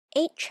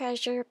Eight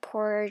treasure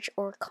porridge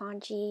or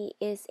congee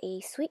is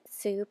a sweet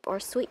soup or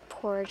sweet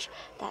porridge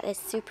that is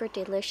super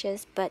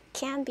delicious but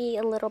can be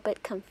a little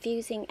bit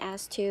confusing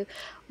as to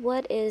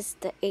what is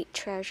the eight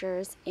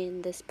treasures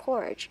in this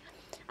porridge.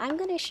 I'm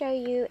going to show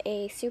you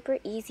a super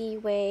easy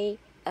way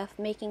of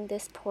making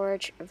this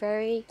porridge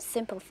very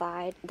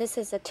simplified. This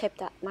is a tip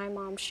that my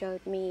mom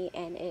showed me,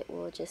 and it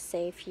will just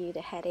save you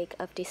the headache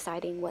of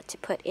deciding what to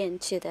put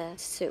into the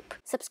soup.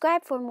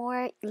 Subscribe for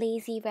more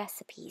lazy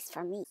recipes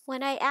from me.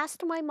 When I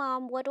asked my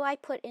mom what do I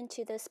put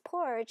into this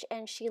porridge,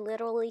 and she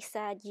literally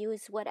said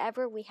use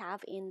whatever we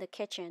have in the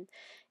kitchen,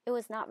 it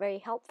was not very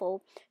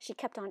helpful. She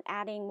kept on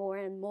adding more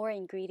and more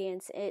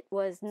ingredients. It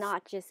was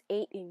not just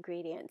 8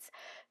 ingredients.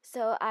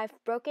 So I've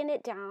broken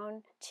it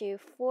down to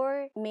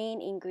 4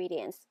 main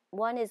ingredients.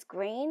 One is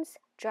grains,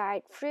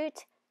 dried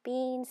fruit,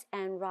 beans,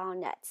 and raw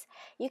nuts.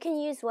 You can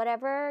use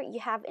whatever you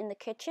have in the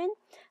kitchen,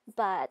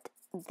 but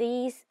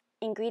these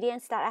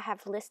ingredients that I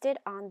have listed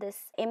on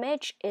this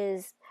image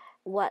is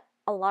what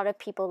a lot of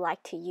people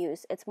like to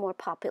use. It's more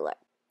popular.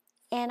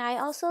 And I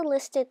also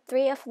listed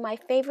 3 of my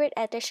favorite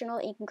additional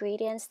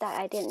ingredients that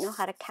I didn't know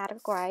how to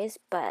categorize,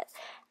 but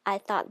I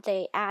thought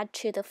they add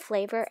to the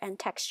flavor and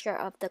texture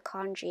of the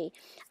congee.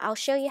 I'll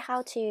show you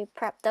how to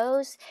prep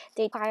those.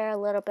 They require a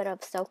little bit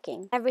of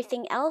soaking.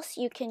 Everything else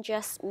you can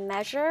just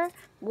measure,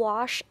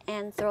 wash,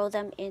 and throw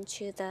them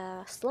into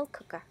the slow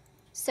cooker.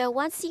 So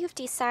once you've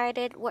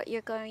decided what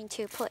you're going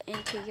to put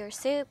into your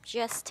soup,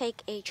 just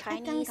take a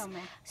Chinese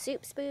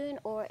soup spoon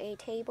or a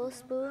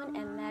tablespoon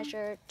and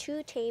measure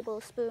 2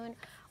 tablespoons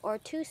or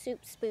 2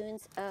 soup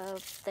spoons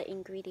of the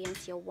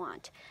ingredients you'll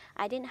want.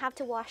 I didn't have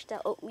to wash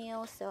the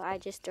oatmeal, so I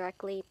just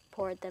directly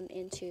poured them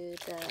into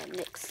the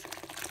mix.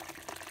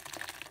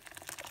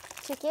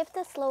 To give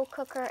the slow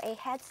cooker a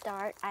head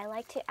start, I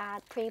like to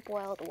add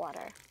pre-boiled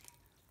water.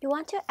 You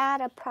want to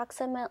add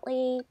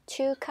approximately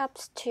 2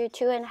 cups to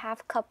 2.5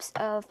 cups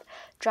of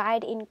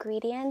dried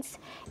ingredients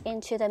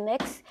into the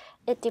mix.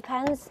 It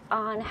depends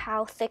on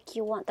how thick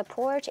you want the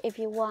porridge. If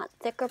you want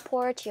thicker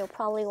porridge, you'll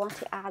probably want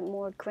to add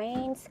more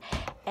grains.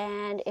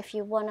 And if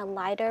you want a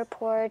lighter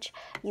porridge,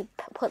 you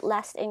put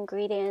less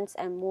ingredients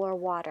and more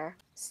water.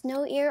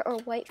 Snow ear or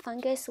white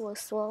fungus will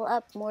swell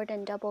up more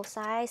than double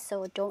size,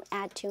 so don't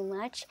add too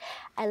much.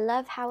 I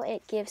love how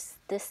it gives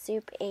the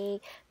soup a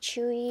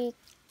chewy,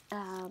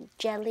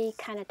 jelly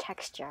kind of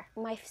texture.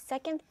 My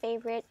second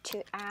favorite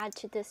to add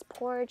to this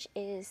porridge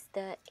is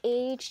the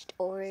aged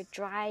or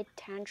dried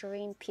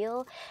tangerine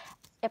peel.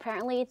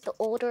 Apparently the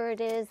older it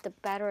is, the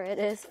better it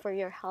is for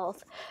your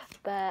health.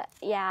 But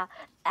yeah,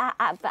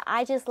 but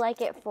I just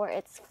like it for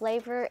its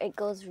flavor. It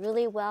goes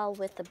really well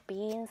with the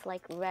beans,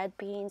 like red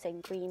beans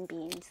and green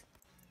beans.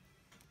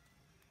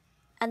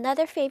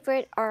 Another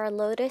favorite are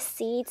lotus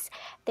seeds.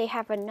 They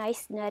have a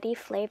nice nutty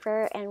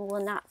flavor and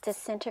will not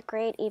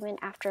disintegrate even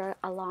after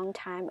a long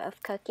time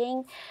of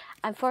cooking.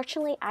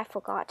 Unfortunately, I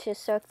forgot to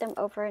soak them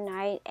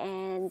overnight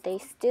and they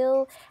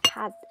still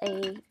had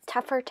a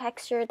tougher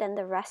texture than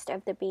the rest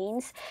of the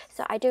beans.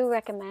 So I do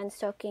recommend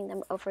soaking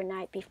them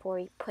overnight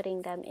before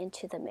putting them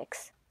into the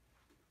mix.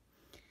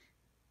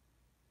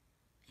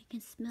 I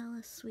can smell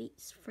a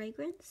sweet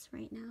fragrance.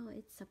 Right now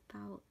it's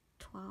about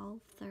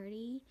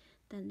 12:30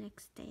 the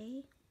next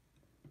day.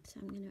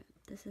 So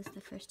this is the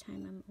first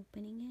time I'm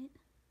opening it.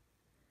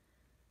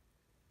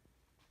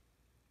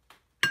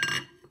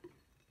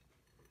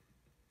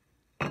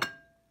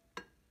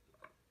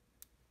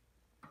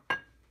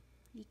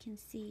 You can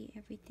see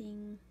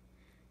everything.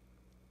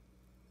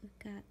 We've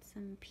got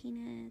some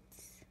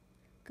peanuts,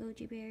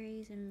 goji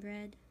berries, and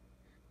red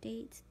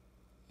dates,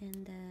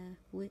 and the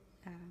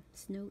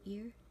snow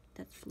ear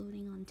that's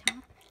floating on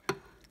top.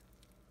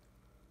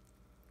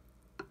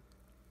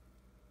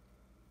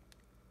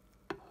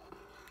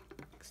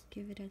 Let's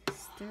give it a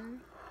stir.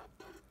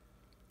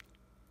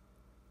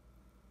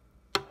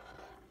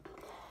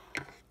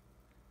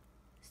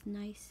 It's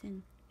nice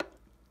and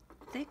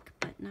thick,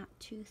 but not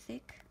too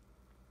thick.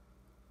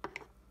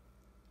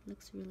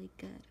 Looks really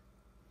good.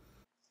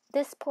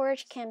 This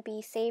porridge can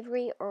be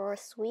savory or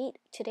sweet.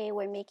 Today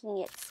we're making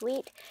it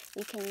sweet.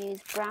 You can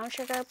use brown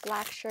sugar,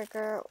 black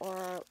sugar,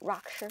 or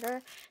rock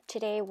sugar.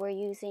 Today we're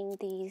using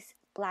these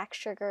black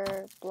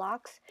sugar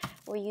blocks.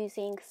 We're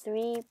using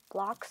 3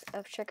 blocks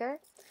of sugar.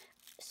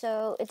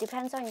 So it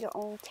depends on your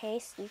own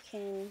taste. You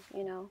can,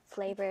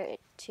 flavor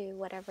it to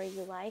whatever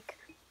you like.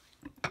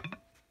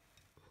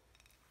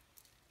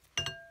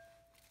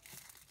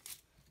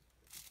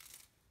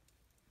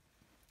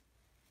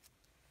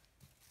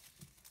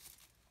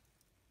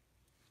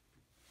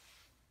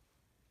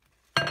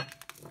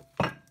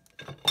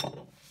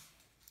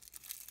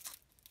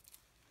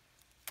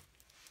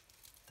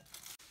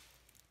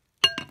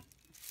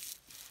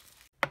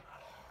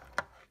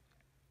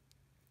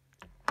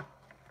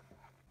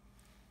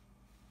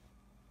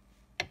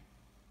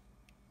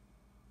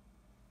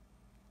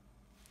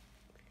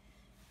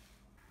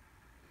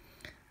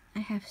 I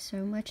have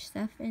so much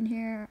stuff in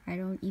here, I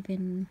don't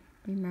even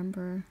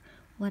remember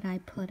what I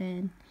put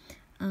in.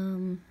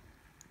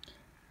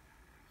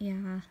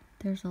 Yeah,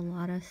 there's a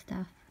lot of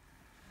stuff.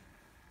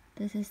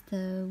 This is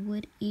the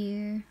wood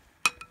ear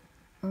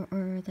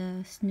or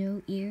the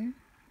snow ear.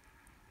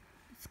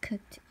 It's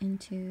cooked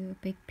into a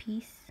big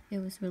piece. It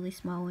was really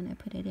small when I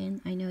put it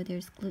in. I know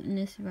there's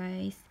glutinous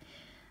rice.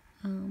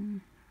 Yeah,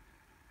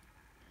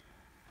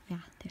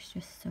 there's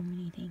just so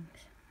many things.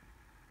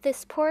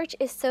 This porridge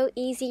is so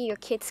easy your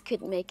kids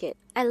could make it.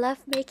 I love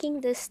making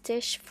this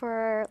dish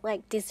for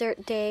like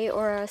dessert day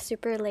or a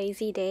super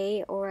lazy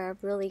day or a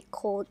really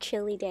cold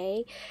chilly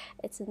day.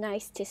 It's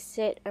nice to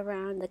sit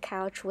around the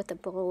couch with a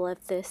bowl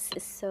of this.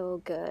 It's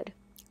so good.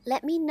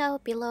 Let me know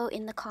below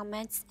in the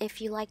comments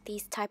if you like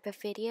these type of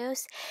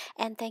videos,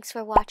 and thanks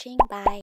for watching. Bye.